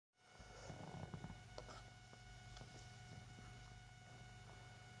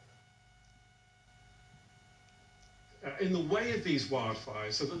in the way of these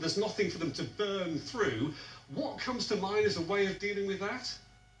wildfires so that there's nothing for them to burn through. What comes to mind as a way of dealing with that?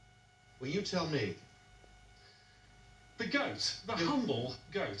 Well, you tell me. The goat, the humble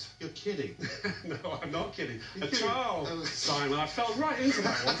goat. You're kidding. No, I'm not kidding. You're A kidding. child, Oh. Simon, I fell right into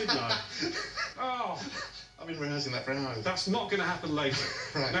that one, didn't I? Oh, I've been rehearsing that for hours. that's not going to happen later.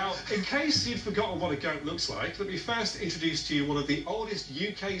 Right. Now, in case you'd forgotten what a goat looks like, let me first introduce to you one of the oldest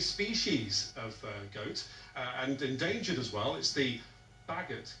UK species of goat, and endangered as well. It's the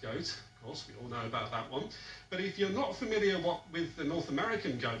Bagot goat. Of course, we all know about that one. But if you're not familiar with the North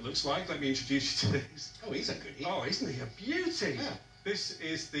American goat looks like, let me introduce you to this. Oh, he's a goodie. Oh, isn't he a beauty? Yeah. This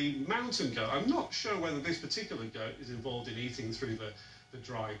is the mountain goat. I'm not sure whether this particular goat is involved in eating through the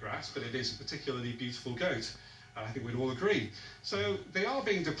dry grass, but it is a particularly beautiful goat. I think we'd all agree. So they are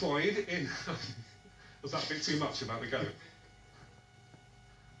being deployed in... Was that a bit too much about the goat?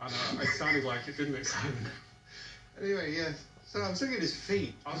 I know, it sounded like it, didn't it, Simon? Anyway, yeah. So I'm looking at his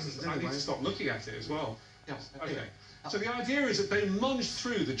feet. I need to stop looking at it as well. Yes. Okay. So the idea is that they munge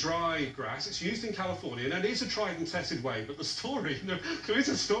through the dry grass. It's used in California, and it is a tried and tested way. But the story, there is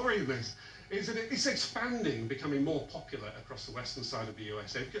a story in this, is that it's expanding, becoming more popular across the western side of the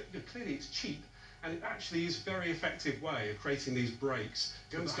USA. Clearly, it's cheap, and it actually is a very effective way of creating these breaks.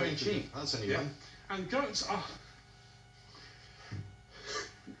 Goats going cheap. That's a new one. And goats are...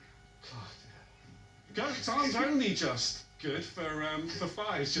 Goats aren't only just good for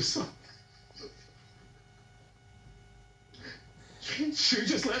fires, just so... Should we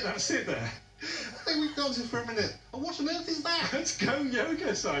just let that sit there? I think we've gone to for a minute. Oh, what on earth is that? That's goat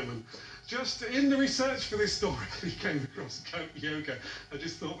yoga, Simon. Just in the research for this story, we came across goat yoga. I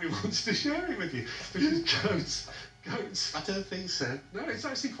just thought we wanted to share it with you. Because goats... I don't think so. No, it's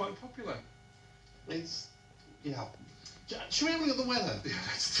actually quite popular. It's... yeah. Shall we have a look at the weather? Yeah,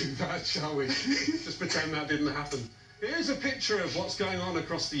 let's do that, shall we? Just pretend that didn't happen. Here's a picture of what's going on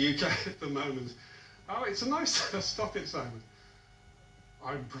across the UK at the moment. Oh, it's a nice... Stop it, Simon.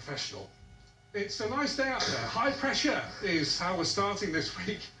 I'm professional. It's a nice day out there. High pressure is how we're starting this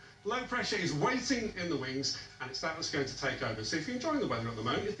week. Low pressure is waiting in the wings, and it's that that's going to take over. So if you're enjoying the weather at the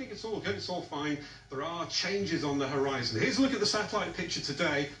moment, you think it's all good, it's all fine, there are changes on the horizon. Here's a look at the satellite picture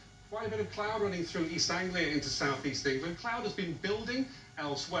today. Quite a bit of cloud running through East Anglia into southeast England. Cloud has been building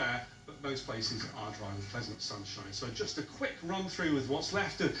elsewhere, but most places are dry with pleasant sunshine. So just a quick run through with what's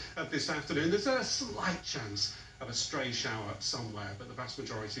left of this afternoon. There's a slight chance of a stray shower somewhere, but the vast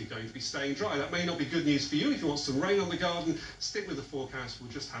majority are going to be staying dry. That may not be good news for you. If you want some rain on the garden, stick with the forecast.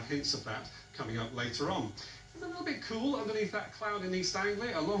 We'll just have hints of that coming up later on. It's a little bit cool underneath that cloud in East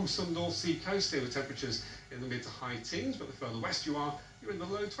Anglia, along some North Sea coast here with temperatures in the mid to high teens, but the further west you are, you're in the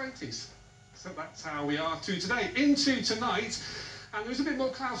low 20s. So that's how we are to today. Into tonight, and there's a bit more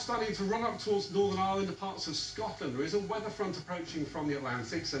cloud starting to run up towards Northern Ireland and parts of Scotland. There is a weather front approaching from the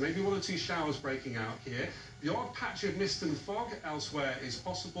Atlantic, so maybe one or two showers breaking out here. The odd patch of mist and fog elsewhere is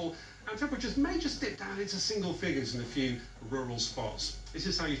possible, and temperatures may just dip down into single figures in a few rural spots. This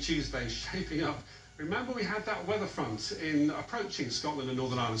is how your Tuesday's shaping up. Remember, we had that weather front approaching Scotland and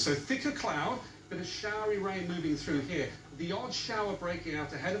Northern Ireland, so thicker cloud, bit of showery rain moving through here. The odd shower breaking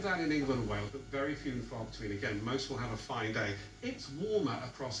out ahead of that in England and Wales, but very few and far between. Again, most will have a fine day. It's warmer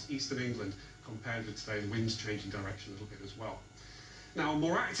across eastern England compared with today. The wind's changing direction a little bit as well. Now, a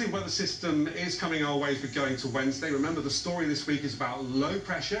more active weather system is coming our way as we're going to Wednesday. Remember, the story this week is about low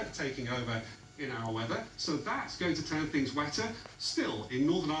pressure taking over in our weather, so that's going to turn things wetter. Still, in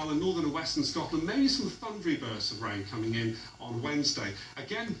Northern Ireland, northern and western Scotland, maybe some thundery bursts of rain coming in on Wednesday.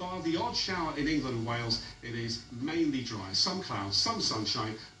 Again, bar the odd shower in England and Wales, it is mainly dry. Some clouds, some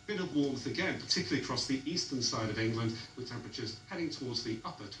sunshine, bit of warmth again, particularly across the eastern side of England, with temperatures heading towards the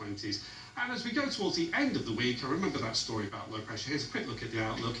upper 20s. And as we go towards the end of the week, I remember that story about low pressure. Here's a quick look at the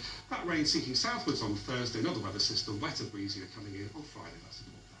outlook. That rain sinking southwards on Thursday, another weather system, wetter, breezier coming in on Friday. That's the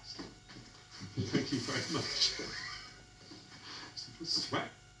forecast. Thank you very much. Sweat.